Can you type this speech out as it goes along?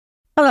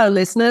Hello,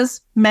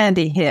 listeners.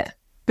 Mandy here.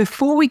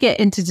 Before we get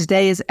into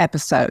today's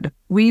episode,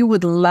 we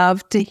would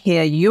love to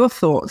hear your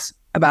thoughts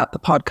about the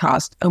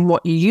podcast and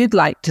what you'd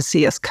like to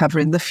see us cover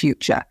in the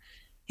future.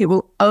 It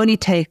will only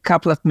take a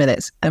couple of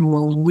minutes and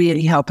will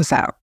really help us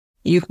out.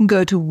 You can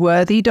go to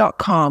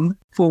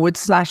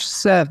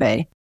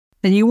worthy.com/survey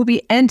and you will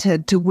be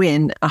entered to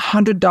win a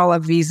 $100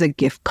 Visa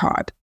gift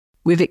card.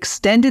 We've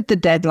extended the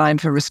deadline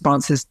for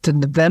responses to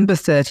November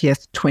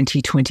 30th,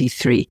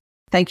 2023.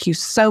 Thank you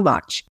so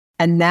much.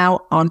 And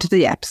now on to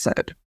the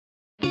episode.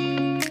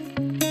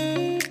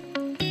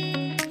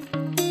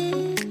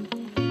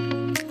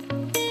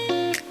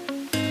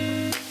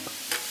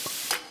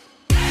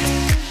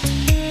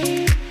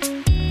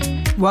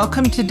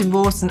 Welcome to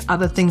Divorce and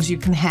Other Things You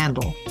Can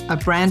Handle, a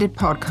branded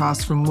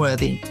podcast from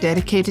Worthy,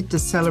 dedicated to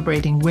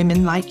celebrating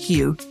women like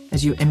you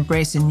as you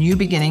embrace a new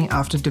beginning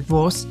after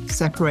divorce,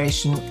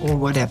 separation, or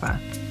whatever.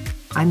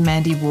 I'm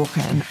Mandy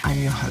Walker and I'm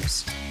your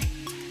host.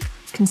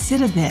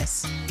 Consider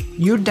this.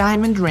 Your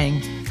diamond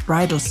ring,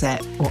 bridal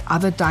set, or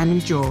other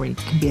diamond jewelry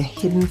can be a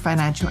hidden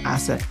financial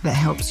asset that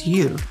helps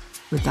you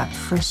with that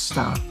fresh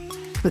start.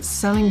 But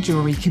selling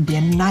jewelry can be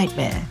a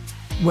nightmare.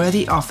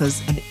 Worthy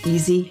offers an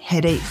easy,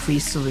 headache-free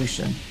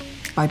solution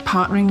by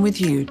partnering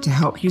with you to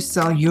help you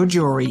sell your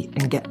jewelry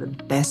and get the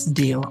best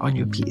deal on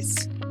your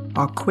piece.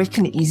 Our quick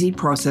and easy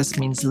process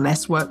means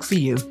less work for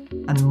you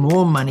and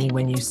more money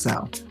when you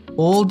sell,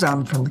 all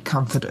done from the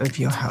comfort of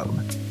your home.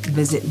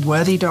 Visit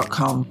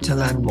worthy.com to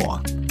learn more.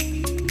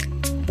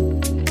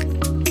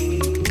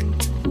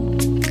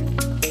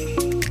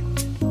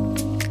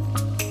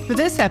 For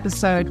this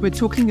episode, we're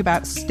talking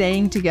about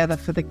staying together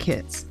for the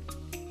kids.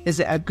 Is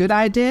it a good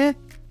idea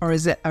or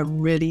is it a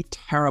really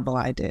terrible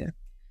idea?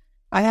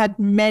 I had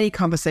many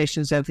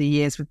conversations over the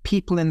years with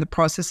people in the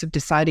process of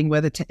deciding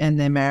whether to end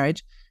their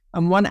marriage.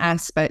 And one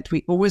aspect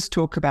we always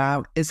talk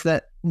about is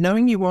that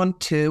knowing you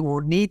want to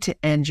or need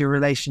to end your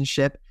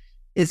relationship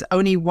is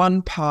only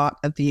one part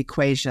of the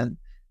equation.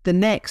 The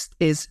next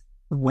is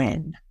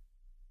when.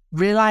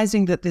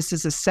 Realizing that this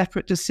is a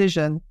separate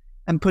decision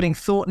and putting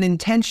thought and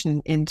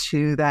intention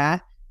into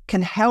that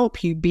can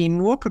help you be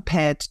more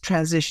prepared to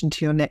transition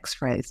to your next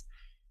phase.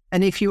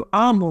 And if you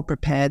are more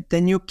prepared,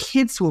 then your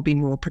kids will be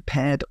more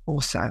prepared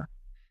also.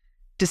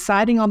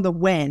 Deciding on the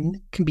when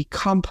can be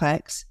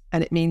complex,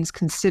 and it means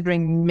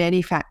considering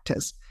many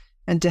factors.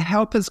 And to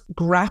help us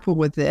grapple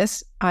with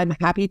this, I'm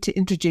happy to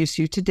introduce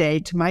you today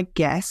to my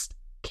guest,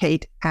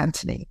 Kate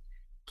Anthony.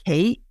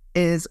 Kate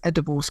is a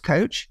divorce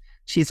coach.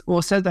 She's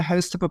also the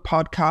host of a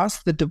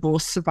podcast, The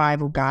Divorce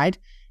Survival Guide,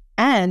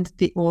 and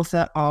the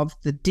author of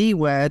The D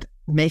Word,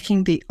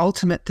 Making the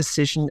Ultimate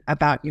Decision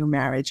About Your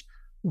Marriage.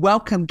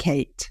 Welcome,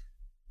 Kate.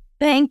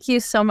 Thank you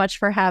so much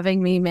for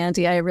having me,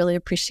 Mandy. I really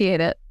appreciate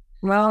it.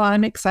 Well,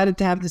 I'm excited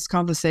to have this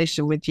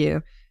conversation with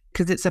you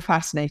because it's a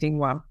fascinating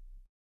one.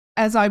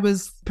 As I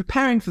was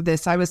preparing for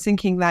this, I was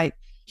thinking like,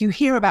 you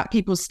hear about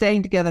people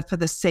staying together for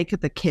the sake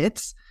of the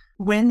kids.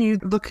 When you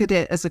look at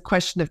it as a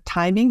question of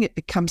timing, it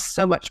becomes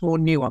so much more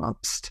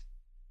nuanced.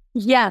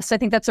 Yes, I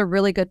think that's a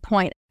really good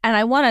point. And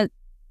I want to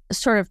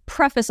sort of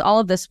preface all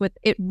of this with,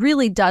 it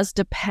really does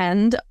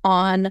depend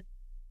on,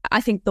 I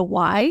think, the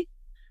why,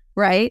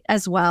 right,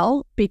 as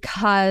well.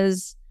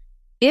 Because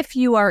if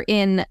you are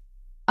in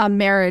a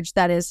marriage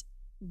that is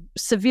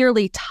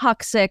severely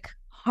toxic,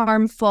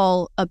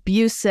 harmful,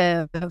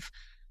 abusive,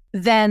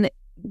 then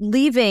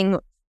leaving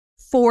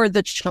for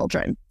the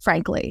children,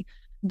 frankly,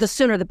 the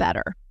sooner the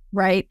better,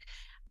 right?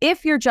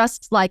 If you're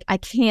just like, I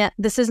can't,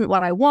 this isn't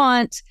what I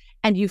want,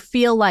 and you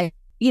feel like,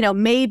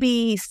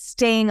 maybe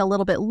staying a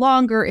little bit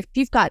longer, if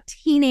you've got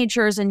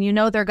teenagers and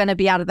they're going to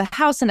be out of the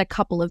house in a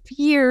couple of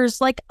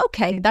years, like,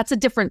 okay, that's a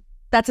different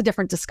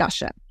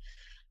discussion.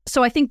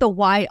 So I think the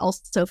why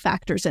also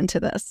factors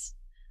into this.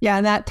 Yeah,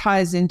 and that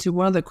ties into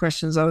one of the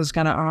questions I was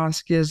going to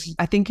ask is,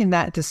 I think in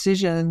that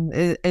decision,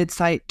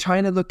 it's like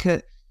trying to look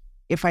at,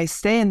 if I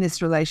stay in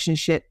this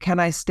relationship, can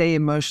I stay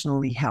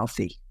emotionally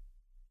healthy?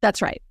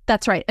 That's right.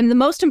 And the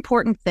most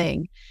important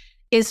thing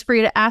is for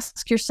you to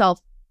ask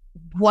yourself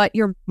what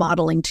you're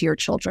modeling to your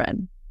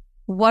children.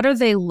 What are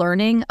they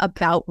learning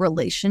about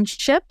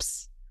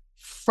relationships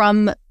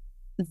from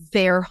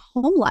their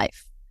home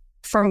life,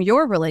 from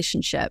your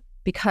relationship?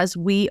 Because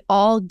we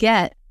all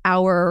get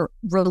our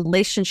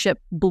relationship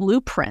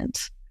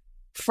blueprint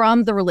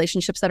from the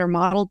relationships that are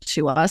modeled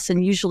to us.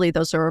 And usually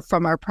those are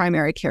from our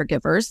primary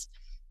caregivers.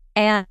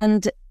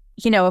 And,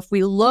 if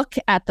we look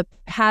at the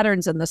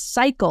patterns and the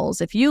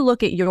cycles, if you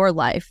look at your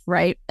life,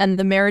 right, and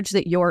the marriage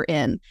that you're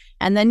in,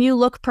 and then you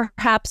look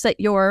perhaps at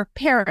your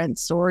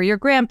parents or your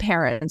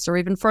grandparents, or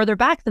even further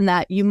back than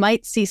that, you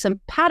might see some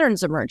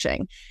patterns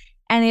emerging.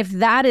 And if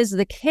that is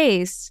the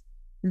case,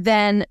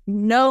 then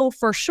know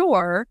for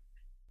sure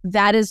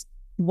that is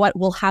what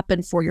will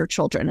happen for your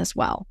children as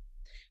well.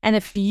 And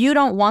if you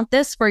don't want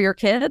this for your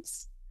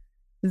kids,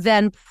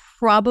 then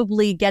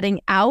probably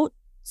getting out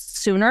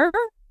sooner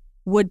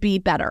would be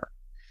better.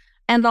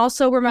 And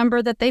also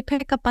remember that they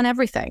pick up on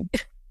everything.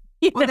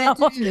 Well, they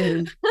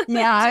do.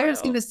 Yeah, I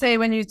was going to say,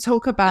 when you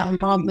talk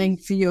about modeling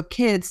for your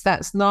kids,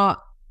 that's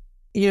not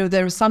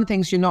there are some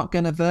things you're not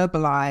going to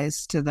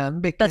verbalize to them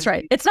because that's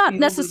right. It's not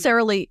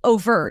necessarily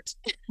overt.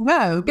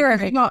 No,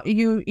 because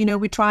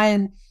we try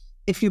and,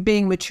 if you're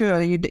being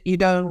mature, you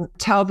don't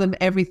tell them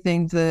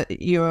everything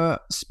that your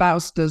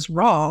spouse does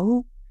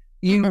wrong.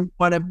 You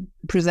want to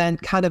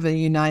present kind of a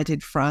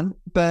united front,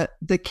 but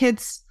the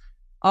kids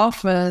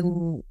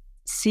often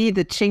see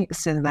the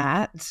chinks in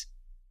that.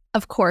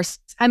 Of course.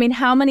 I mean,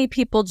 how many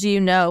people do you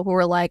know who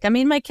are like, I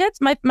mean, my kids,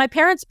 my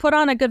parents put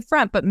on a good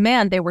front, but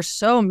man, they were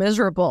so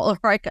miserable.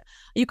 Like,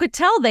 you could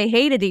tell they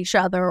hated each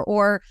other,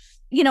 or,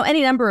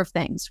 any number of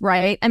things,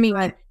 right? I mean,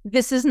 Right.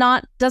 This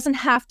doesn't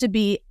have to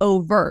be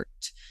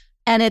overt.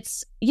 And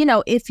it's,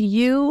 if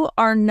you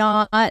are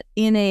not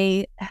in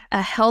a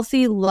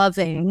healthy,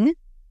 loving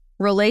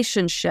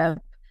relationship,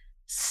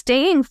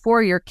 staying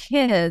for your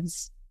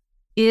kids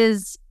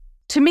is,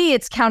 to me,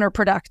 it's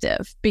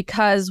counterproductive,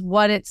 because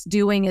what it's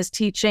doing is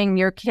teaching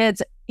your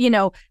kids,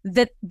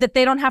 that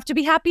they don't have to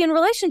be happy in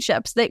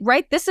relationships.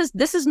 Right? This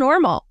is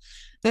normal.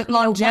 That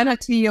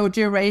longevity or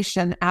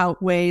duration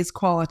outweighs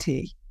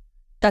quality.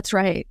 That's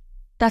right.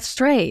 That's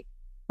right.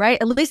 Right?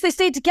 At least they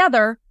stayed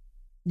together.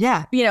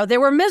 Yeah. They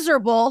were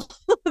miserable.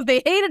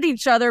 They hated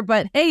each other,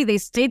 but hey, they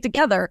stayed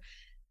together.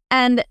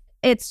 And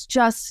it's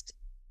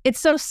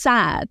so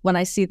sad when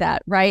I see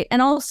that, right?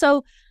 And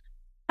also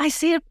I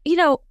see it,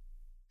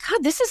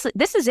 God, this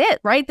is it,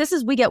 right?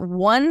 We got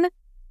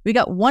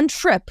one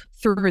trip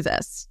through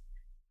this.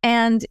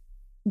 And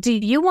do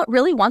you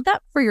really want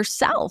that for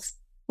yourself,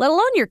 let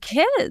alone your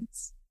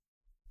kids?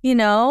 Do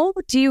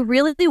you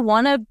really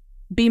want to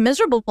be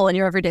miserable in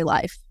your everyday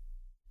life?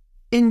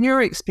 In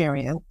your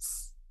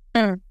experience,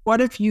 what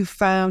have you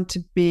found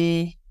to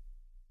be,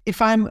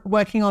 if I'm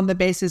working on the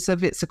basis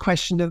of it's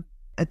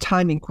a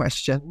timing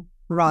question,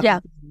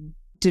 rather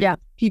than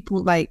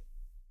people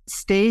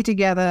stay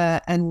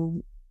together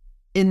and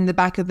in the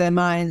back of their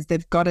minds,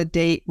 they've got a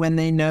date when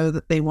they know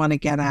that they want to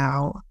get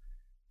out.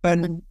 But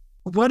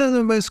what are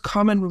the most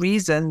common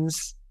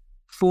reasons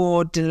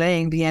for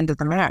delaying the end of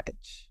the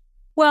marriage?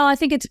 Well, I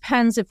think it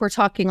depends if we're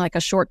talking like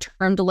a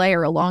short-term delay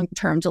or a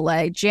long-term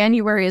delay.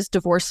 January is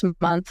divorce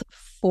month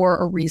for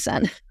a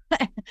reason.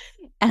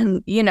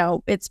 And,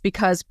 it's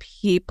because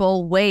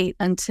people wait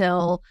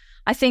until,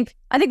 I think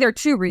there are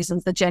two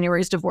reasons that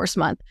January is divorce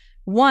month.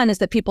 One is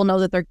that people know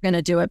that they're going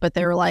to do it, but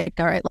they're like,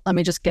 all right, let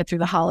me just get through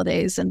the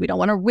holidays, and we don't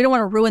want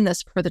to ruin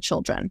this for the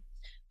children.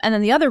 And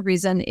then the other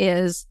reason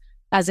is,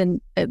 as in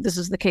this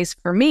is the case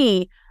for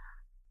me,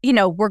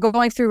 we're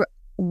going through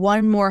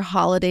one more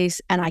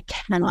holidays and I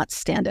cannot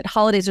stand it.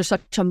 Holidays are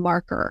such a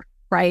marker,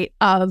 right,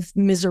 of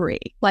misery.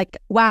 Like,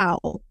 wow,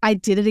 I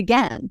did it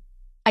again.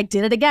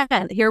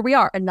 Here we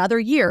are, another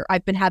year.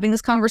 I've been having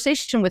this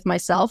conversation with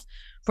myself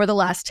for the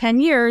last 10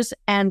 years,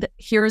 and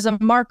here's a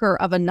marker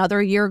of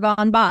another year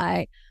gone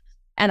by,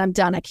 and I'm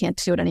done. I can't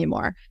do it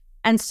anymore.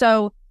 And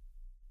so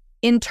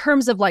in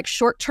terms of like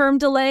short-term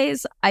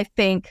delays, I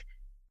think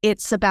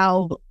it's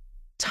about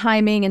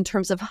timing in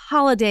terms of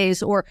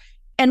holidays,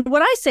 and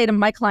what I say to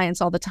my clients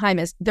all the time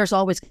is there's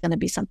always going to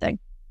be something.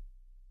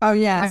 Oh,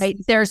 yes. Right?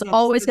 There's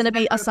always going to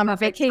be a summer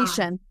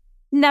vacation.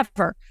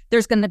 Never.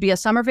 There's going to be a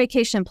summer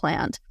vacation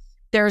planned.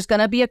 There's going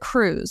to be a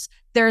cruise.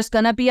 There's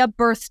going to be a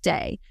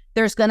birthday.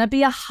 There's going to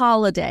be a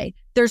holiday.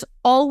 There's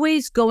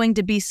always going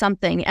to be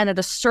something. And at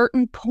a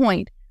certain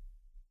point,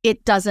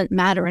 it doesn't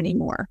matter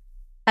anymore.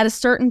 At a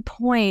certain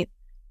point,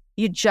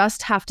 you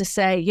just have to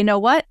say, you know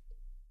what?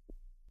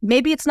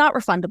 Maybe it's not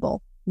refundable.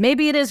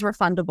 Maybe it is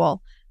refundable.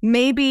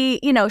 Maybe,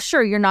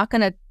 sure, you're not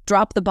going to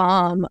drop the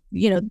bomb,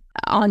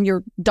 on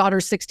your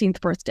daughter's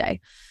 16th birthday.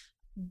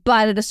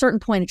 But at a certain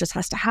point, it just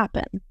has to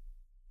happen.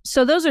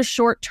 So those are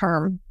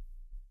short-term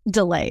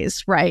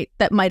delays, right,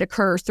 that might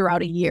occur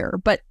throughout a year.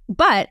 But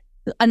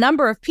a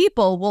number of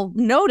people will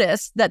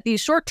notice that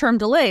these short-term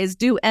delays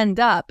do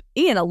end up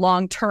in a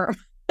long-term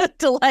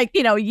to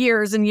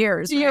years and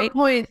years. To your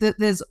point that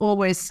there's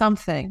always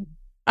something.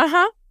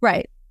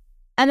 Right.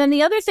 And then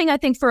the other thing I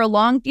think for a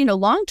long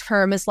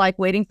term is like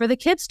waiting for the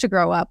kids to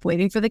grow up,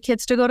 waiting for the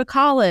kids to go to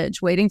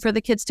college, waiting for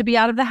the kids to be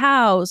out of the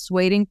house,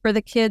 waiting for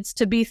the kids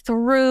to be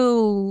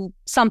through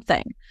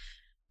something.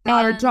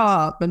 Got a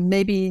job and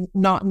maybe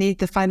not need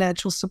the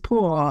financial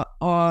support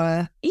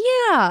or...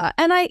 Yeah.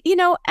 And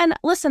and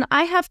listen,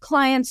 I have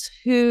clients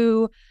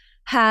who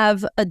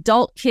have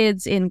adult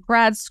kids in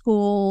grad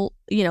school,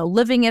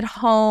 living at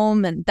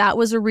home. And that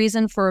was a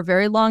reason for a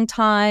very long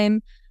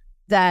time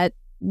that,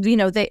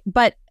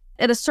 but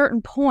at a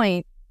certain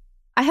point,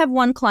 I have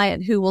one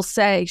client who will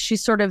say,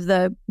 she's sort of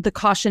the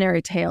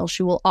cautionary tale.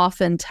 She will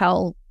often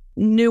tell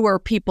newer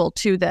people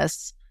to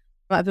this.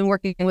 I've been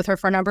working with her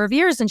for a number of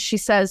years, and she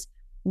says,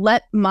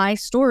 let my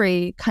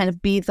story kind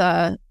of be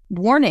the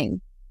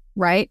warning,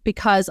 right?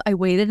 Because I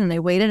waited and I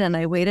waited and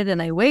I waited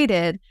and I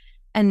waited.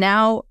 And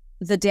now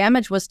the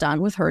damage was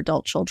done with her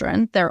adult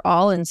children. They're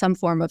all in some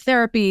form of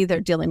therapy.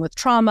 They're dealing with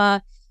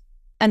trauma.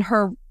 And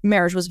her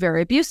marriage was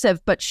very abusive,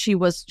 but she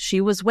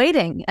was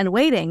waiting and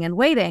waiting and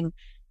waiting.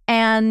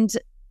 And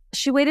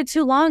she waited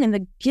too long, and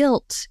the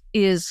guilt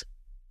is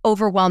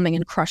overwhelming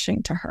and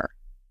crushing to her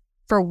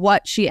for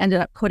what she ended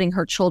up putting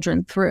her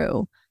children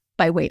through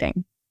by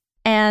waiting.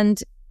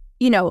 And,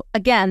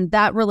 again,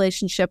 that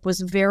relationship was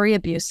very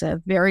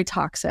abusive, very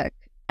toxic.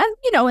 And,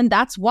 and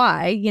that's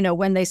why,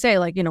 when they say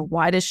like,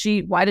 why does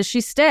she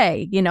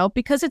stay?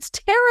 Because it's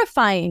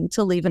terrifying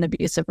to leave an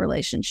abusive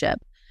relationship.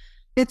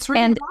 It's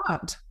really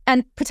hard.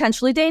 And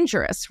potentially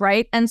dangerous,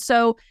 right? And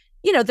so,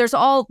 there's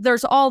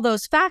all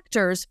those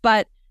factors,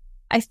 but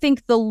I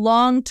think the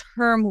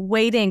long-term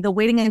waiting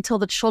until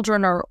the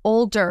children are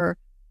older,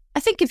 I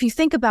think if you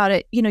think about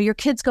it, your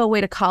kids go away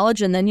to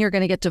college and then you're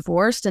going to get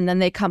divorced and then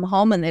they come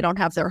home and they don't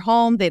have their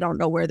home. They don't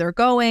know where they're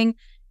going.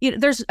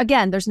 There's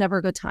never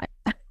a good time.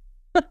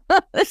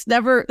 there's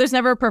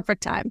never a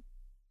perfect time.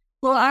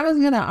 Well, I was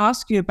going to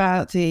ask you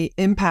about the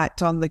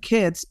impact on the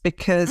kids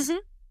because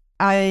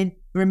I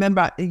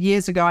remember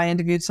years ago, I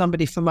interviewed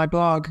somebody for my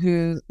blog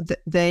who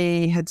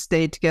they had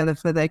stayed together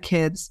for their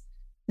kids.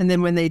 And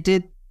then when they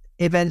did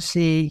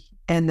eventually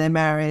end their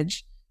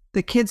marriage,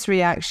 the kids'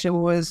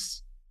 reaction was,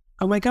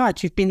 oh my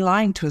God, you've been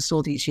lying to us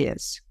all these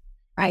years.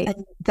 Right.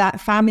 And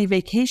that family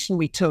vacation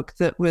we took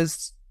that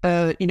was,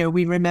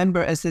 we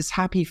remember as this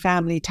happy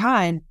family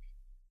time,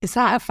 is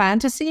that a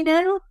fantasy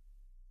now?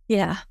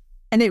 Yeah.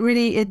 And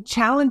it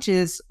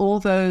challenges all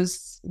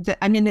those,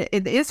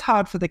 it is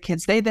hard for the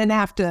kids. They then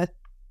have to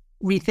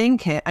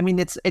rethink it.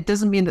 It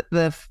doesn't mean that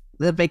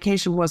the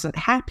vacation wasn't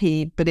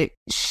happy, but it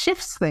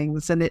shifts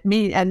things and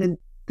then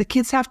the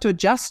kids have to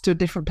adjust to a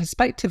different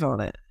perspective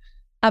on it.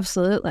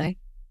 Absolutely.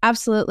 I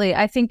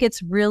think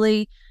it's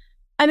really,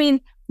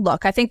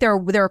 look, I think there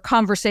are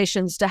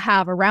conversations to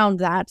have around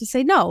that to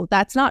say, no,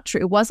 that's not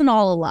true. It wasn't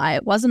all a lie.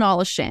 It wasn't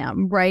all a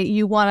sham, right?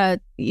 You want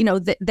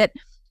to,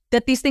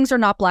 that these things are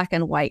not black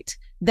and white,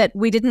 that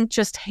we didn't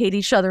just hate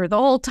each other the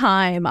whole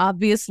time.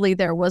 Obviously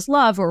there was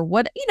love or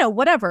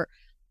whatever.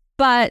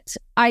 But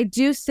I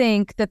do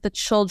think that the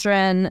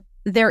children,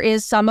 there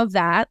is some of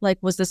that, like,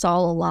 was this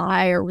all a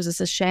lie or was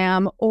this a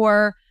sham?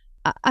 Or,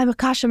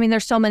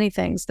 there's so many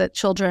things that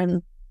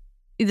children,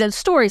 the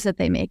stories that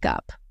they make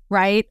up,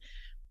 right?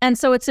 And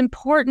so it's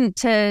important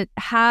to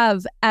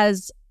have,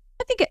 as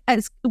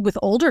with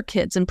older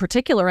kids in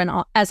particular, and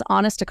as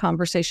honest a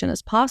conversation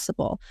as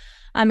possible.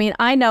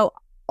 I know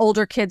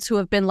older kids who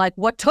have been like,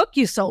 what took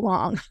you so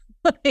long?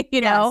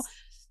 Know?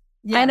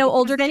 Yeah, I know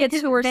older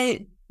kids who are...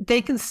 They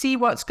can see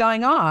what's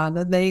going on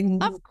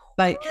and of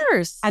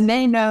course. And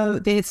they know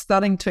they're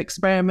starting to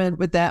experiment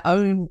with their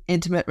own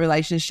intimate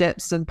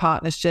relationships and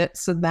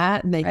partnerships and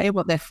that, and they hear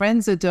what their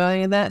friends are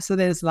doing and that. So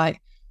there's like,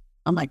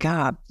 oh my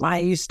God, why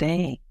are you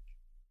staying?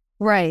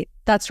 Right.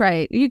 That's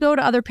right. You go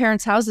to other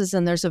parents' houses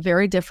and there's a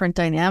very different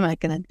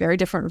dynamic and a very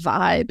different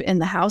vibe in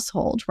the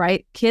household,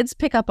 right? Kids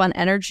pick up on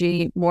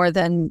energy more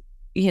than,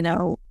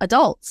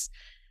 adults.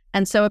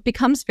 And so it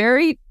becomes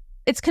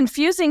it's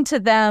confusing to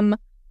them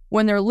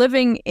when they're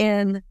living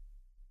in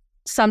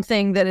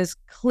something that is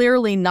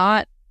clearly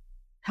not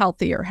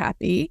healthy or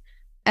happy,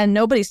 and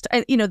nobody's,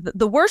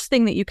 the worst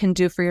thing that you can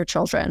do for your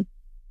children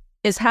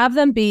is have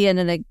them be in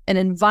an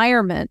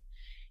environment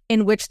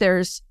in which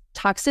there's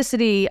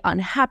toxicity,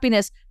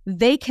 unhappiness.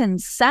 They can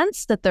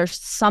sense that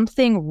there's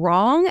something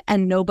wrong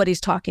and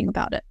nobody's talking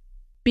about it,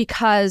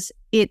 because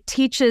it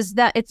teaches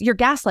that you're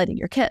gaslighting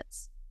your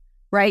kids,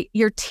 right?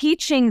 You're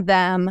teaching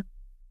them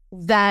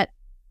that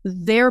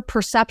their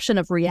perception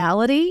of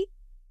reality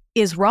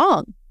is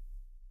wrong.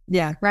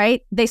 Yeah.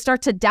 Right? They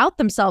start to doubt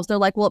themselves. They're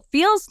like, well, it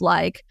feels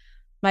like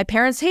my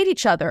parents hate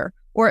each other,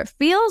 or it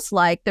feels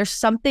like there's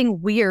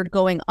something weird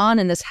going on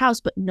in this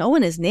house, but no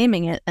one is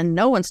naming it and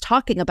no one's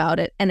talking about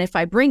it. And if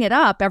I bring it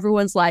up,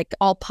 everyone's like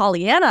all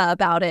Pollyanna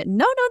about it.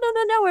 No,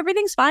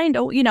 everything's fine.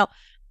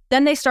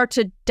 Then they start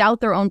to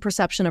doubt their own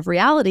perception of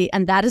reality.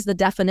 And that is the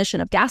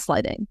definition of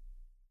gaslighting.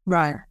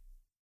 Right.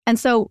 And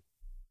so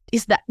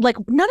is that like,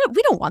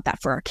 we don't want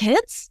that for our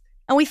kids.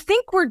 And we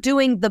think we're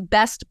doing the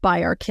best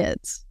by our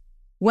kids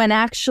when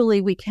actually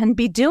we can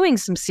be doing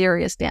some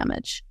serious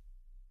damage.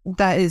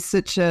 That is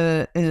such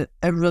a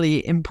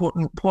really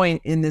important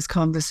point in this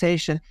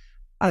conversation.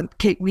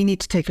 Kate, we need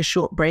to take a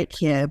short break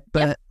here,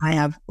 but yep. I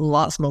have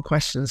lots more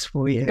questions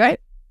for you. Great.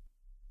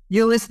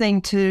 You're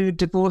listening to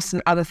Divorce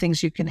and Other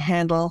Things You Can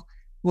Handle.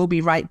 We'll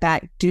be right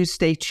back. Do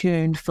stay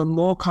tuned for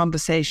more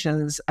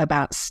conversations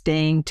about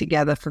staying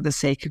together for the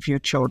sake of your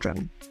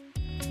children.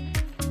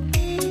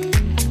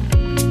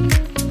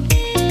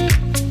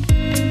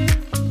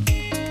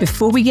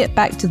 Before we get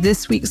back to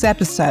this week's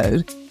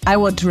episode, I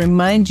want to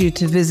remind you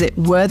to visit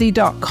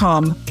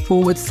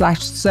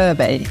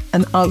worthy.com/survey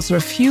and answer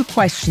a few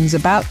questions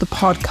about the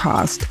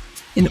podcast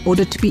in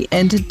order to be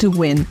entered to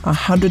win a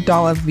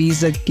 $100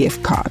 Visa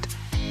gift card.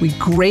 We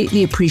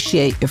greatly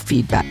appreciate your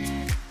feedback.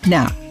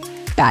 Now,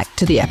 back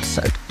to the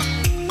episode.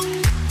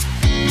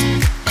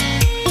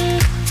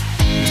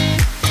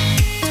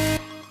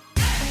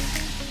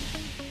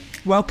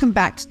 Welcome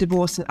back to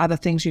Divorce and Other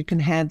Things You Can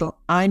Handle.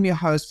 I'm your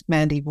host,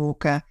 Mandy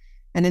Walker.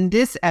 And in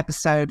this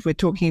episode, we're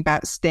talking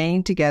about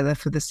staying together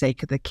for the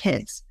sake of the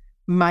kids.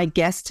 My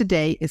guest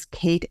today is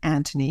Kate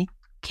Anthony.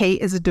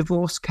 Kate is a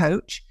divorce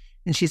coach,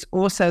 and she's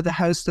also the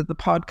host of the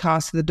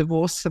podcast, The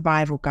Divorce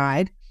Survival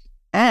Guide.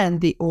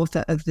 and the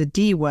author of The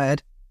D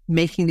Word,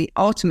 Making the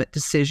Ultimate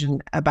Decision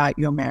About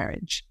Your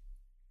Marriage.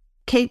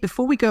 Kate,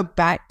 before we go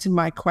back to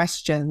my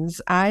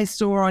questions, I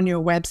saw on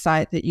your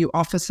website that you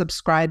offer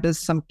subscribers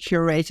some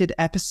curated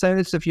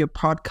episodes of your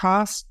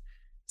podcast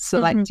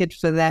selected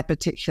for their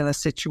particular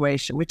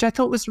situation, which I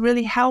thought was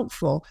really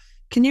helpful.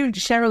 Can you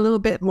share a little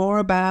bit more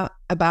about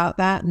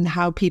that and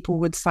how people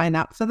would sign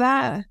up for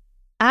that?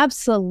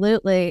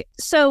 Absolutely.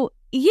 So,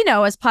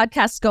 as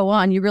podcasts go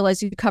on, you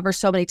realize you cover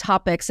so many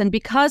topics. And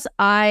because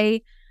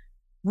I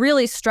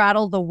really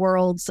straddle the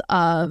worlds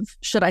of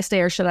should I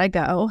stay or should I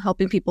go,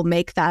 helping people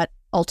make that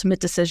ultimate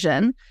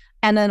decision,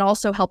 and then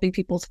also helping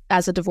people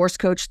as a divorce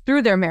coach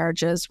through their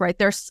marriages, right?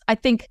 I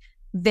think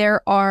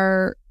there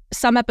are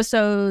some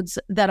episodes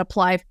that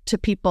apply to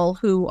people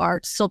who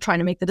are still trying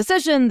to make the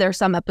decision. There are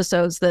some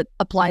episodes that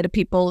apply to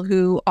people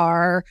who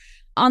are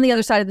on the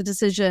other side of the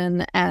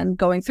decision and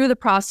going through the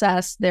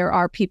process. There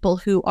are people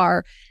who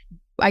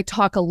I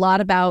talk a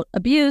lot about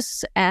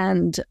abuse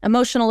and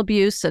emotional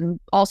abuse and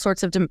all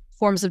sorts of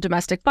forms of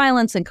domestic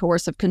violence and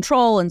coercive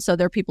control. And so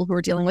there are people who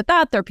are dealing with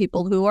that. There are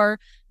people who are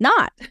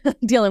not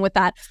dealing with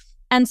that.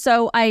 And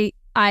so I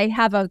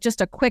have just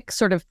a quick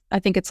sort of, I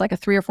think it's like a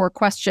 3 or 4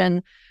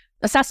 question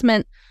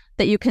assessment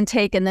that you can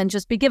take and then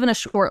just be given a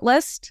short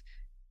list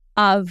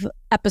of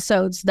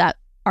episodes that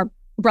are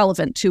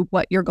relevant to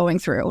what you're going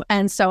through.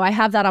 And so I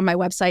have that on my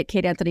website,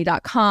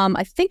 kateanthony.com.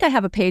 I think I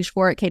have a page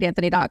for it,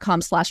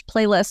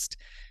 kateanthony.com/playlist.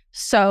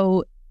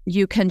 So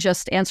you can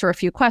just answer a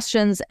few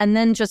questions and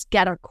then just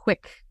get a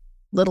quick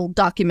little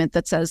document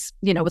that says,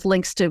 with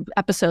links to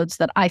episodes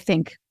that I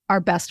think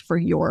are best for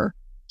your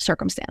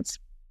circumstance.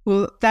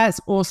 Well,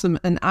 that's awesome.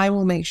 And I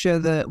will make sure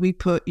that we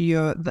put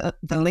the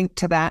link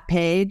to that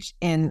page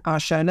in our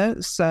show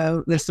notes.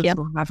 So listeners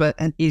will have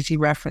an easy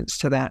reference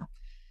to that.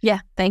 Yeah,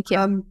 thank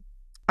you.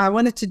 I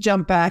wanted to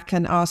jump back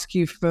and ask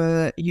you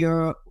for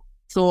your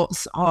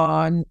thoughts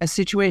on a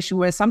situation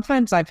where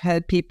sometimes I've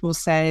heard people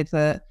say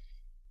that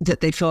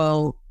they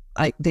feel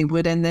like they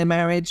would end their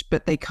marriage,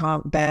 but they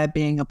can't bear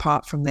being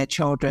apart from their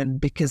children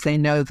because they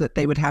know that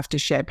they would have to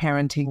share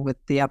parenting with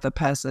the other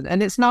person.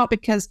 And it's not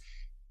because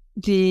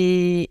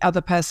the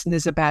other person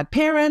is a bad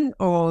parent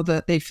or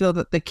that they feel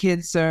that the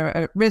kids are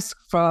at risk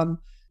from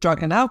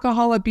drug and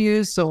alcohol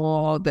abuse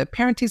or their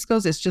parenting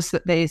skills. It's just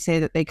that they say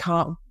that they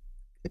can't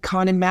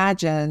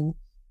imagine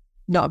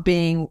not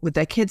being with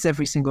their kids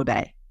every single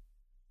day.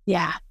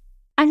 Yeah.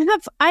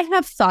 I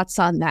have thoughts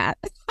on that.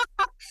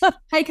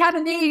 I kind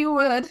of knew you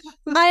would.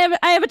 I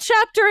have a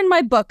chapter in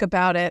my book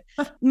about it.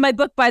 My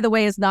book, by the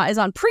way, is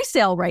on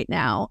pre-sale right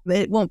now.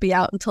 It won't be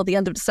out until the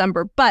end of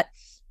December. But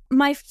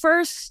my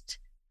first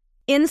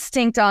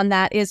instinct on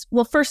that is,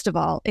 well, first of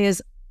all,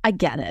 is I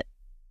get it.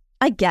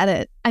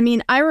 I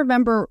mean, I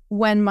remember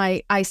when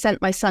I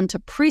sent my son to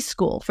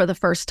preschool for the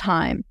first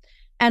time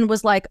and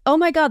was like, oh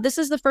my God, this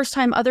is the first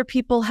time other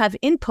people have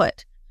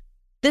input.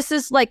 This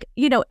is like,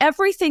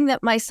 everything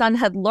that my son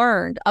had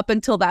learned up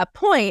until that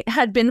point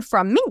had been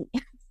from me,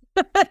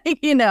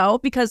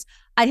 because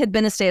I had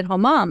been a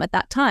stay-at-home mom at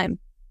that time.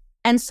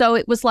 And so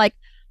it was like,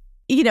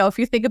 if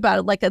you think about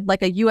it like a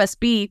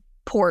USB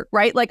port,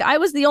 right? Like I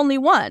was the only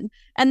one.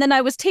 And then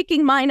I was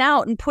taking mine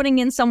out and putting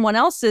in someone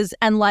else's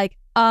and like,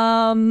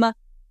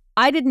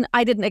 I didn't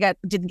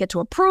get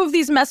to approve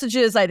these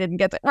messages. I didn't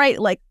get that right.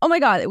 Like, oh my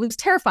God, it was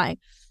terrifying.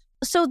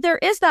 So there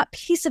is that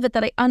piece of it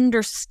that I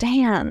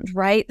understand,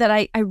 right? That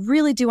I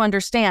really do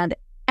understand.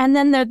 And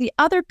then the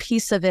other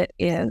piece of it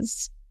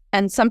is,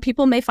 and some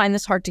people may find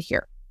this hard to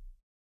hear,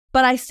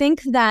 but I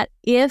think that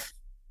if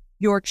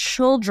your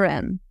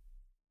children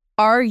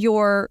are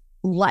your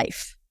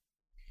life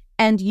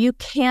and you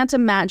can't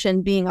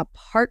imagine being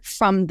apart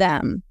from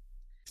them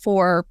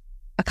for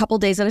a couple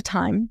days at a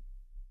time,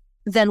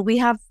 then we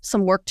have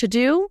some work to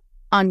do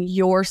on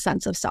your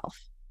sense of self.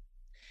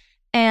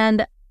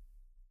 And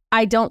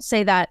I don't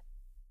say that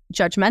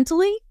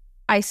judgmentally.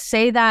 I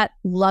say that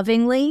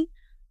lovingly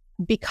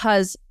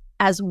because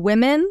as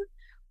women,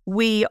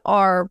 we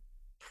are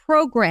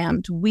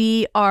programmed,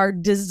 we are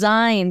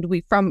designed,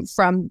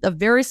 from a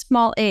very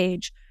small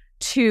age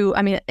to,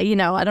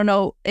 I don't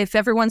know if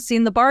everyone's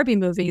seen the Barbie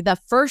movie, the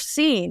first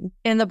scene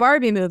in the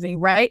Barbie movie,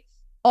 right?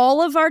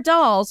 All of our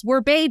dolls were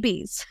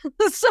babies.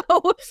 So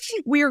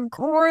we're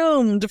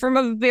groomed from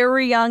a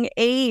very young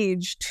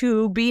age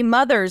to be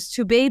mothers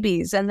to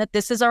babies and that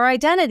this is our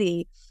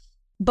identity.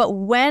 But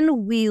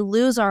when we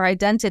lose our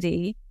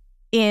identity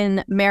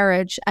in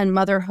marriage and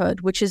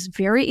motherhood, which is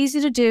very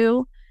easy to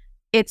do,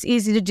 it's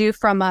easy to do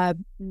from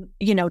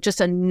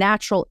just a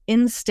natural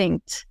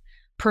instinct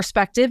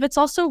perspective. It's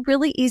also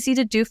really easy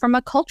to do from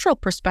a cultural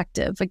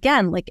perspective.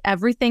 Again, like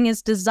everything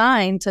is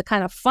designed to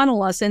kind of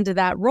funnel us into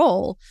that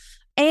role.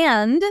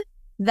 And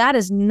that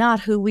is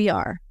not who we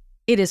are.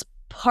 It is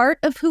part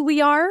of who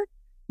we are,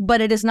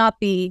 but it is not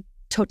the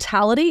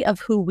totality of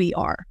who we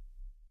are.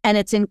 And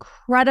it's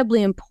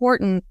incredibly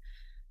important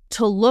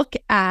to look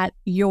at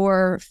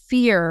your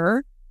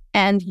fear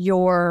and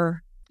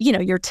your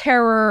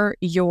terror,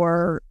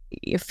 your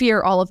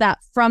fear, all of that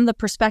from the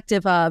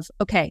perspective of,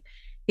 okay,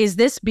 is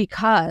this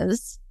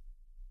because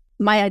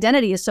my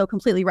identity is so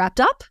completely wrapped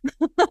up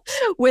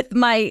with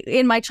my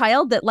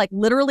child that like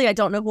literally I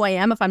don't know who I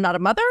am if I'm not a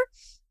mother?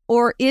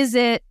 Or is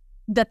it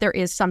that there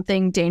is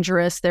something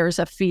dangerous, there's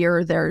a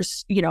fear,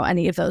 there's,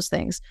 any of those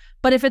things?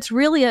 But if it's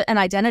really an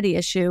identity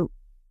issue,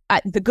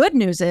 the good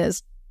news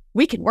is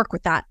we can work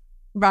with that.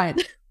 Right.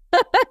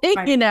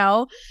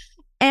 Right.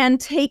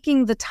 And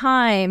taking the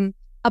time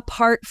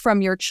apart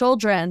from your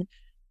children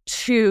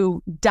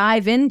to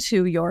dive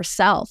into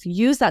yourself.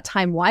 Use that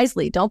time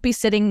wisely. Don't be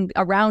sitting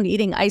around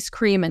eating ice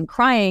cream and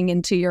crying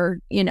into your,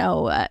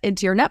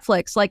 into your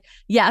Netflix. Like,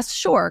 yes,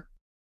 sure.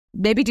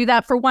 Maybe do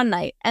that for one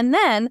night and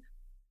then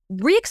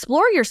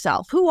re-explore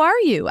yourself. Who are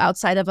you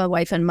outside of a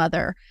wife and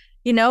mother?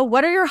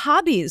 What are your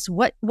hobbies?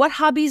 What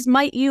hobbies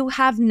might you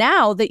have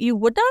now that you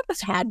would not have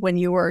had when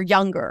you were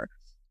younger?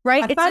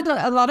 Right. I find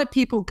a lot of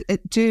people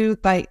do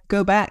like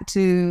go back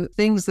to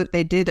things that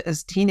they did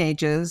as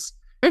teenagers,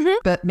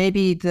 but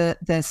maybe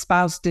their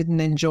spouse didn't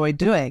enjoy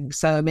doing.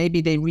 So maybe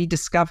they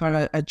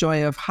rediscover a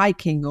joy of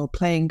hiking or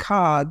playing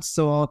cards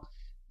or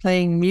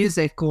playing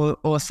music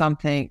or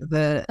something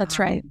That's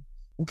right.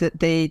 That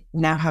they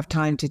now have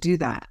time to do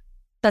that.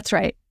 That's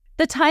right.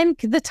 The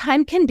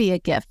time can be a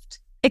gift.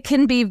 It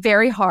can be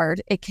very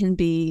hard. It can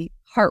be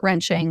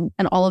heart-wrenching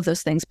and all of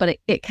those things, but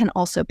it can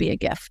also be a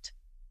gift.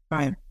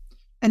 Right.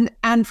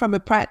 And from a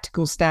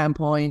practical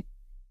standpoint,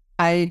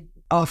 I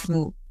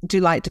often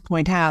do like to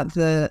point out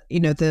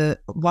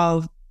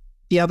while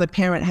the other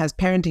parent has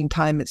parenting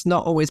time, it's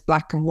not always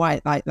black and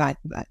white like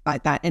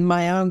that. In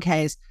my own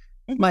case,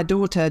 my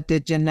daughter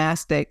did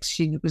gymnastics.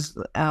 She was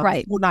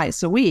 4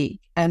 nights a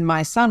week, and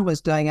my son was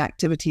doing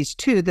activities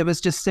too. There was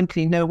just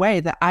simply no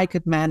way that I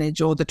could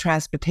manage all the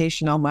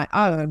transportation on my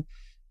own.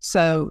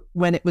 So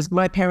when it was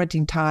my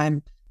parenting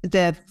time,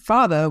 their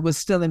father was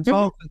still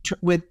involved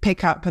with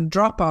pick up and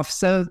drop off.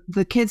 So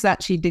the kids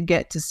actually did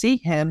get to see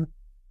him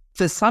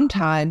for some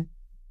time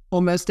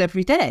almost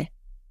every day.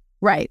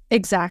 Right.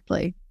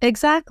 Exactly.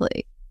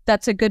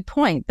 That's a good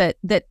point.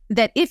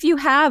 That if you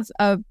have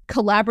a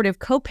collaborative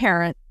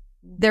co-parent,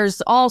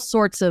 there's all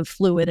sorts of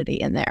fluidity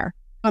in there.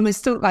 I mean,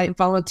 still like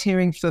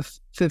volunteering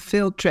for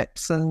field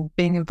trips and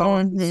being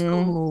involved in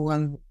school.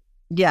 And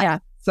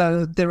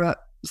so there are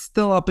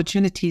still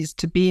opportunities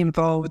to be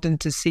involved and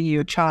to see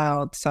your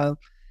child. So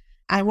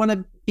I want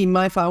to be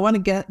mindful. I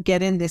want to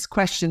get in this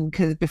question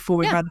because before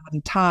we run out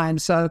of time.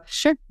 So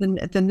sure.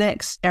 The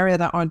next area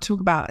that I want to talk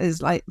about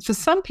is like, for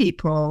some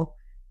people,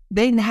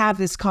 they have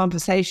this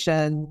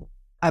conversation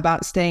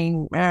about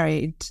staying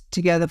married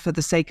together for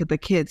the sake of the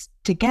kids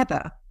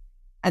together.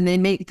 And they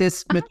make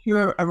this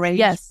mature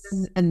arrangement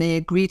and they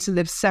agree to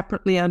live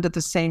separately under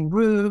the same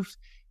roof.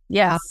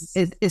 Yes.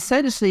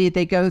 Essentially,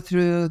 they go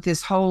through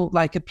this whole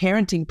like a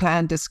parenting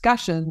plan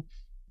discussion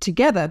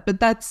together, but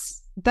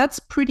that's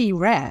pretty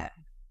rare.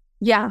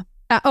 Yeah.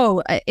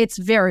 It's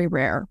very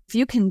rare. If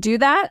you can do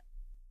that,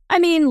 I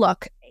mean,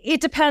 look, it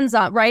depends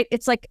on, right?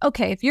 It's like,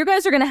 okay, if you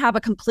guys are going to have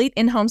a complete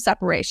in-home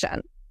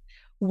separation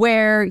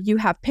where you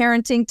have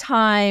parenting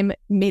time,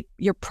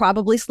 you're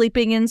probably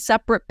sleeping in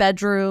separate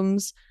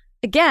bedrooms.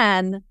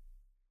 Again,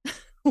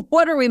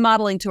 what are we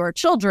modeling to our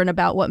children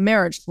about what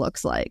marriage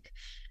looks like?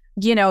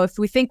 If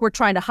we think we're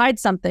trying to hide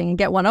something and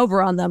get one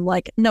over on them,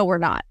 like, no, we're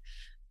not.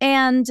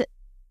 And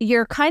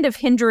you're kind of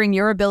hindering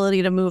your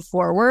ability to move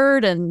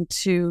forward and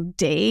to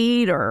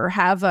date or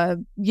have a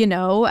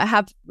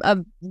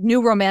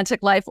new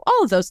romantic life,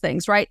 all of those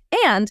things, right?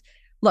 And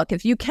look,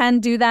 if you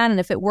can do that and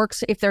if it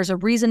works, if there's a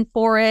reason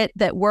for it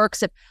that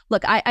works,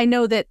 I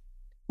know that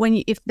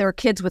if there are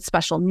kids with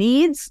special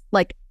needs,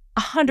 like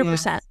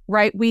 100%,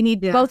 right? We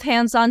need both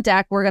hands on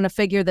deck. We're going to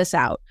figure this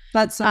out.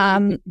 That's a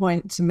good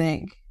point to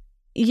make.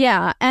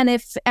 Yeah. And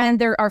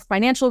there are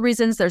financial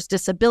reasons, there's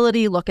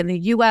disability. Look, in the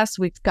US,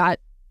 we've got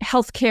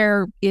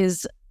healthcare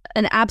is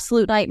an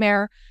absolute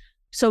nightmare.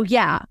 So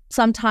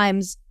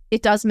sometimes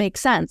it does make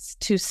sense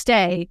to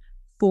stay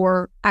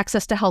for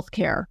access to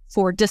healthcare,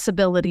 for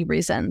disability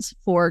reasons,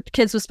 for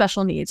kids with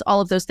special needs,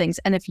 all of those things.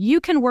 And if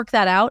you can work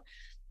that out,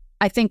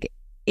 I think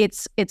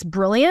it's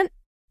brilliant.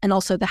 And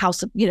also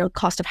the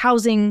cost of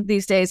housing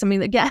these days. I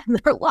mean, again,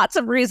 there are lots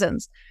of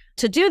reasons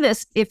to do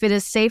this. If it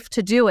is safe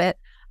to do it,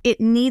 it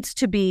needs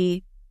to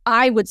be,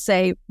 I would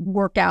say,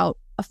 work out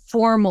a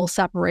formal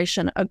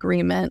separation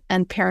agreement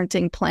and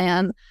parenting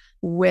plan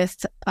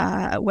with,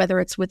 whether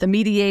it's with a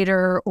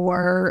mediator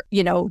or,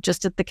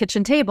 just at the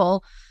kitchen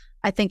table.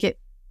 I think it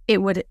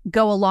would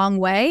go a long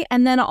way.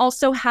 And then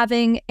also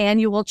having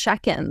annual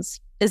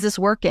check-ins. Is this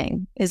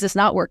working? Is this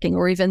not working?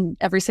 Or even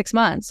every 6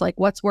 months, like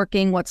what's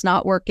working, what's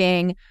not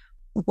working,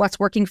 what's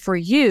working for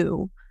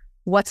you,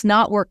 what's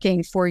not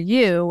working for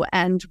you,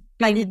 and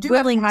you do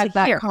willing to have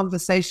that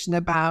conversation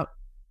about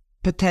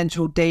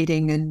potential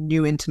dating and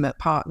new intimate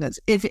partners.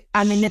 If you're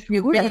talking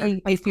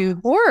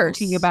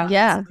about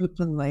this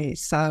openly,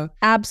 so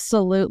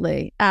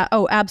absolutely,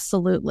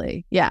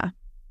 absolutely, yeah.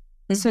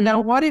 So now,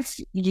 what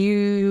if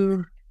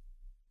you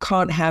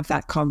can't have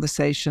that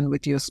conversation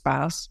with your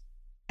spouse?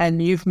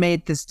 And you've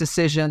made this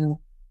decision,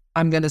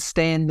 I'm going to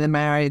stay in the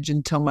marriage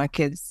until my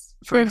kids,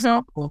 for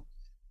example,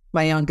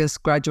 my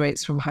youngest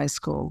graduates from high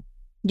school.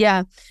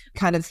 Yeah.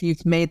 Kind of,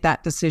 you've made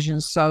that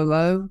decision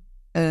solo.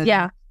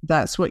 Yeah.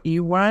 That's what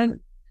you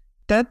want.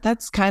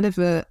 That's kind of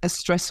a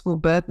stressful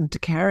burden to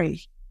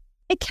carry.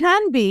 It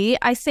can be.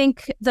 I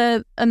think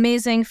the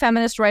amazing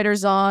feminist writer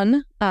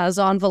Zon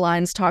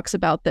Valines talks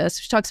about this.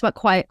 She talks about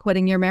quiet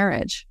quitting your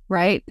marriage,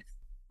 right?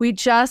 We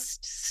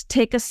just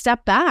take a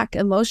step back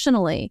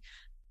emotionally.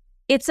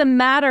 It's a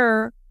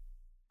matter,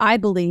 I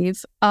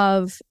believe,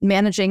 of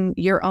managing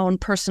your own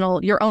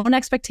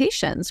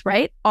expectations,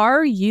 right?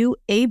 Are you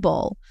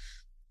able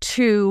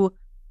to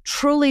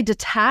truly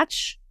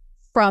detach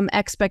from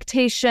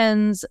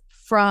expectations,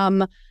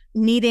 from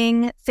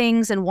needing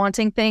things and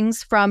wanting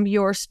things from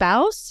your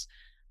spouse?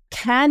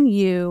 Can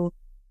you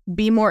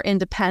be more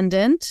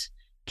independent?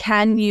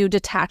 Can you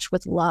detach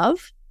with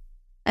love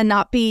and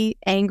not be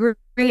angry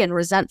and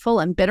resentful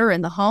and bitter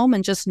in the home,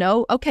 and just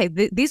know, okay,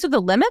 these are the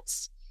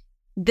limits.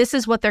 This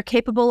is what they're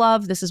capable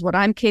of. This is what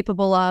I'm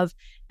capable of,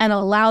 and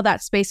allow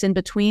that space in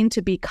between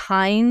to be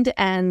kind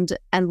and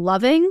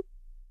loving.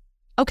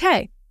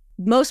 Okay.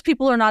 Most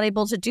people are not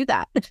able to do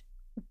that.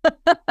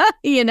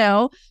 You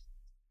know?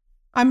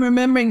 I'm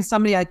remembering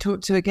somebody I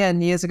talked to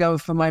again years ago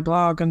for my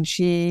blog, and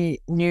she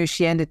knew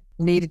she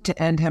needed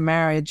to end her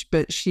marriage,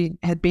 but she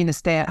had been a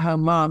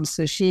stay-at-home mom.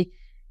 So she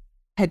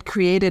had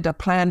created a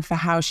plan for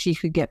how she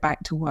could get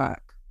back to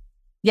work.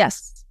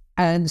 Yes.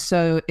 And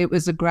so it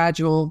was a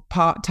gradual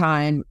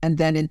part-time and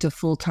then into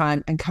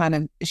full-time. And kind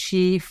of,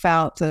 she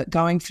felt that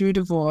going through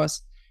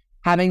divorce,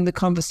 having the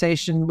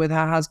conversation with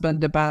her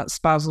husband about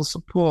spousal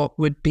support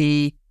would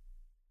be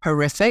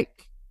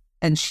horrific.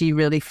 And she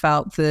really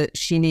felt that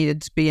she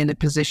needed to be in a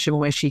position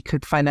where she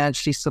could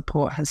financially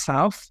support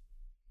herself.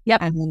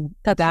 Yep. And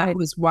that right.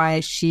 was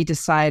why she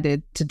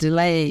decided to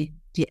delay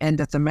the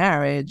end of the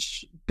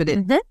marriage. But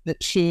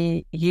but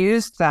she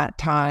used that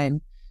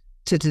time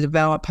to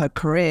develop her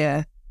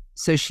career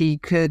so she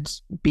could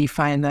be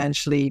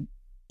financially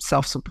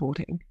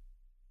self-supporting.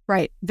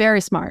 Right.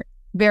 Very smart.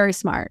 Very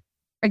smart.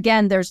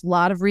 Again, there's a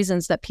lot of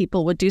reasons that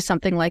people would do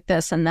something like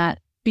this, and that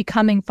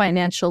becoming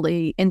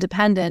financially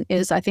independent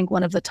is, I think,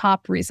 one of the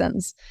top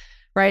reasons,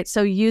 right?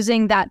 So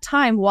using that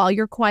time while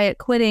you're quiet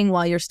quitting,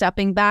 while you're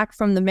stepping back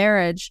from the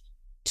marriage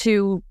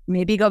to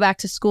maybe go back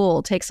to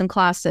school, take some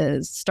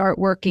classes, start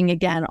working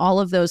again, all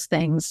of those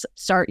things,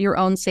 start your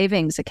own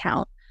savings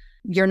account.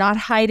 You're not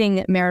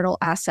hiding marital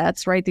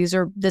assets, right?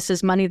 This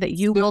is money that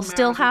you will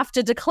still have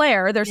to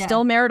declare. They're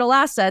still marital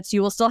assets.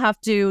 You will still have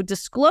to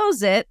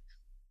disclose it.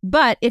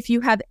 But if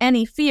you have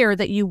any fear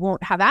that you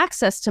won't have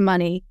access to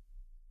money,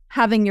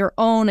 having your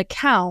own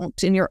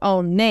account in your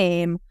own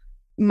name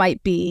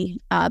might be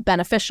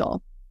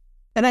beneficial.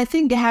 And I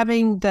think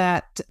having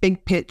that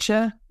big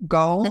picture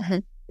goal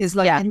is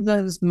like in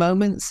those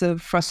moments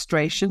of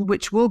frustration,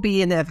 which will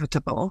be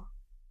inevitable,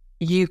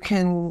 you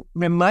can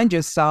remind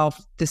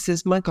yourself, this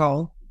is my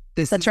goal.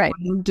 That's right.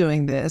 Why I'm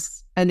doing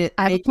this. And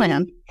I have a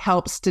plan.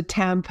 Helps to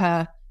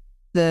tamper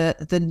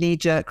the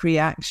knee-jerk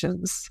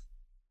reactions.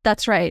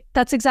 That's right.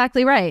 That's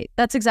exactly right.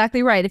 That's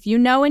exactly right. If you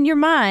know in your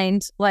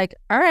mind, like,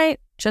 all right,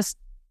 just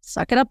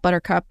suck it up,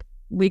 buttercup.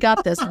 We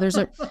got this.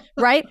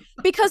 Right?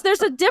 Because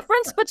there's a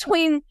difference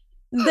between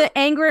the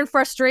anger and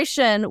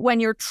frustration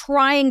when you're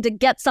trying to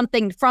get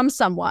something from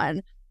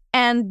someone,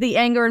 and the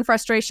anger and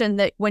frustration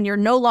that when you're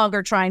no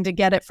longer trying to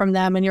get it from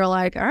them and you're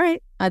like, all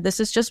right,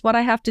 this is just what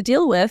I have to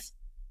deal with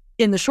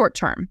in the short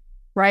term,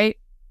 right?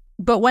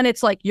 But when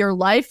it's like your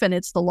life and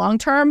it's the long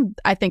term,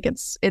 I think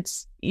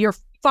you're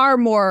far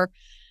more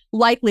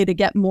likely to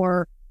get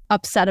more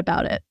upset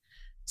about it.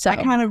 So I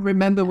kind of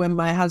remember when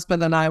my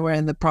husband and I were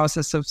in the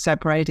process of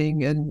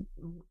separating, and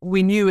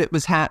we knew it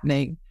was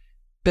happening,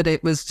 but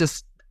it was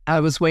just, I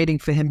was waiting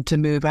for him to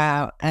move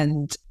out.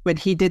 And when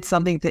he did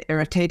something that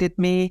irritated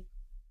me,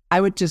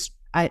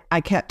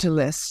 I kept a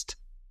list,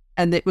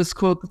 and it was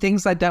called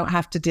Things I Don't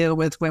Have to Deal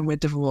With When We're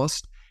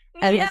Divorced.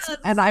 And,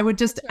 and I would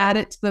just add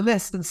it to the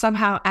list, and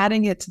somehow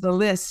adding it to the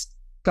list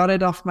got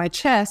it off my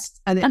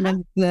chest. And it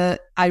meant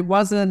that I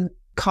wasn't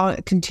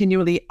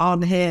continually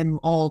on him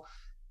or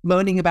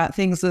moaning about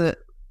things that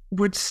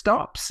would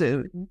stop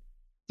soon.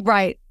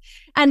 Right.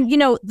 And,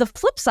 the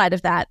flip side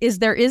of that is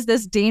there is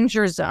this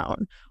danger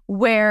zone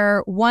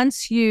where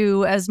once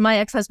you, as my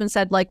ex-husband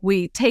said, like,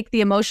 we take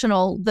the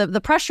emotional,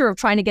 the pressure of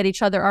trying to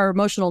get our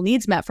emotional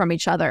needs met from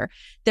each other.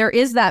 There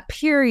is that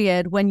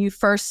period when you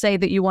first say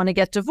that you want to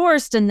get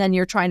divorced, and then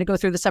you're trying to go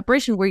through the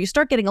separation where you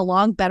start getting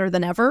along better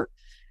than ever.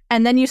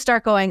 And then you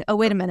start going, oh,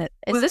 wait a minute.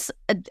 Am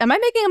I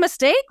making a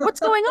mistake? What's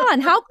going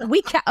on?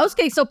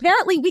 Okay, so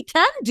apparently we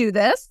can do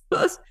this.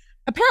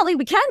 Apparently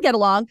we can get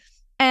along.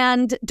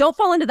 And don't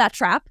fall into that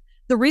trap.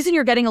 The reason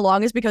you're getting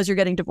along is because you're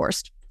getting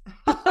divorced.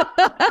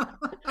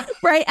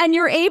 Right? And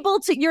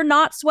you're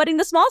not sweating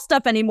the small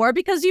stuff anymore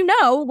because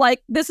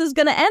like, this is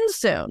going to end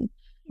soon.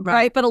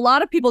 Right? But a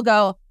lot of people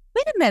go,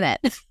 wait a minute.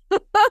 We're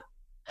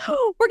getting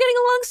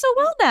along so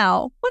well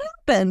now. What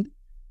happened?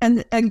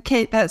 And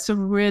Kate, that's a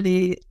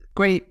really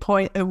great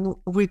point.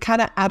 We're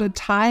kind of out of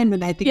time,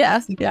 and I think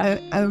that's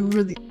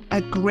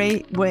a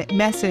great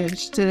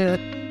message to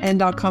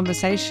end our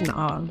conversation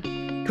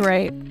on.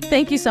 Great.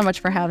 Thank you so much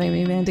for having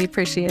me, Mandy.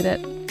 Appreciate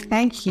it.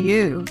 Thank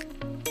you.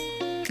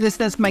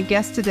 Listeners, my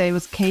guest today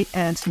was Kate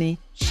Anthony.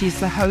 She's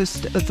the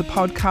host of the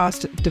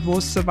podcast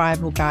Divorce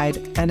Survival Guide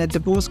and a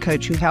divorce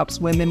coach who helps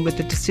women with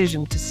the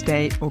decision to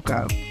stay or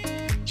go.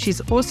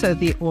 She's also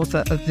the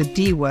author of The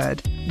D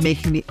Word,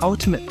 Making the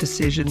Ultimate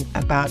Decision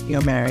About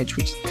Your Marriage,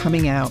 which is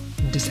coming out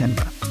in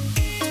December.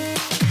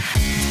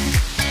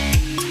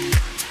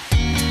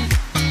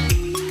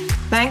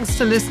 Thanks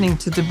for listening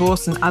to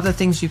Divorce and Other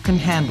Things You Can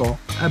Handle,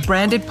 a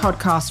branded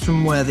podcast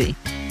from Worthy.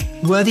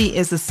 Worthy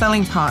is a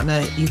selling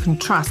partner you can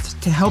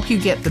trust to help you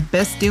get the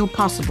best deal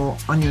possible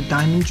on your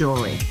diamond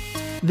jewelry.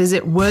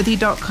 Visit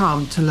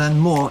worthy.com to learn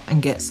more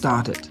and get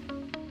started.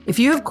 If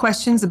you have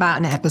questions about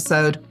an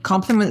episode,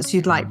 compliments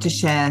you'd like to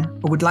share,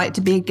 or would like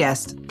to be a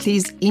guest,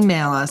 please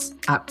email us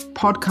at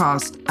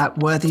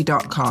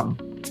podcast@worthy.com.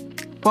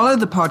 Follow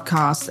the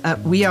podcast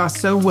at We Are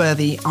So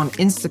Worthy on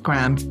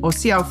Instagram or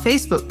see our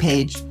Facebook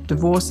page,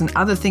 Divorce and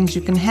Other Things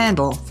You Can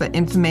Handle, for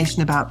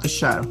information about the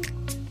show.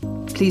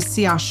 Please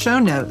see our show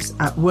notes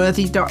at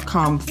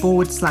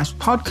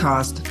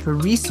worthy.com/podcast for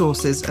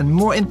resources and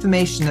more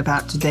information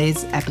about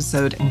today's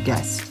episode and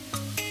guest.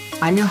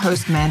 I'm your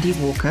host, Mandy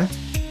Walker.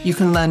 You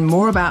can learn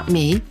more about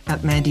me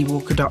at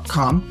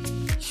mandywalker.com.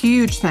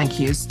 Huge thank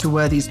yous to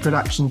Worthy's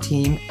production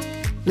team.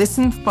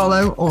 Listen,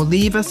 follow, or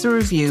leave us a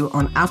review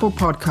on Apple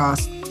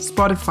Podcasts,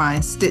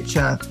 Spotify,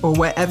 Stitcher, or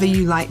wherever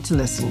you like to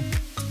listen.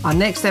 Our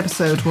next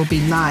episode will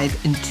be live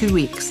in 2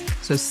 weeks,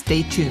 so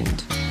stay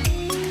tuned.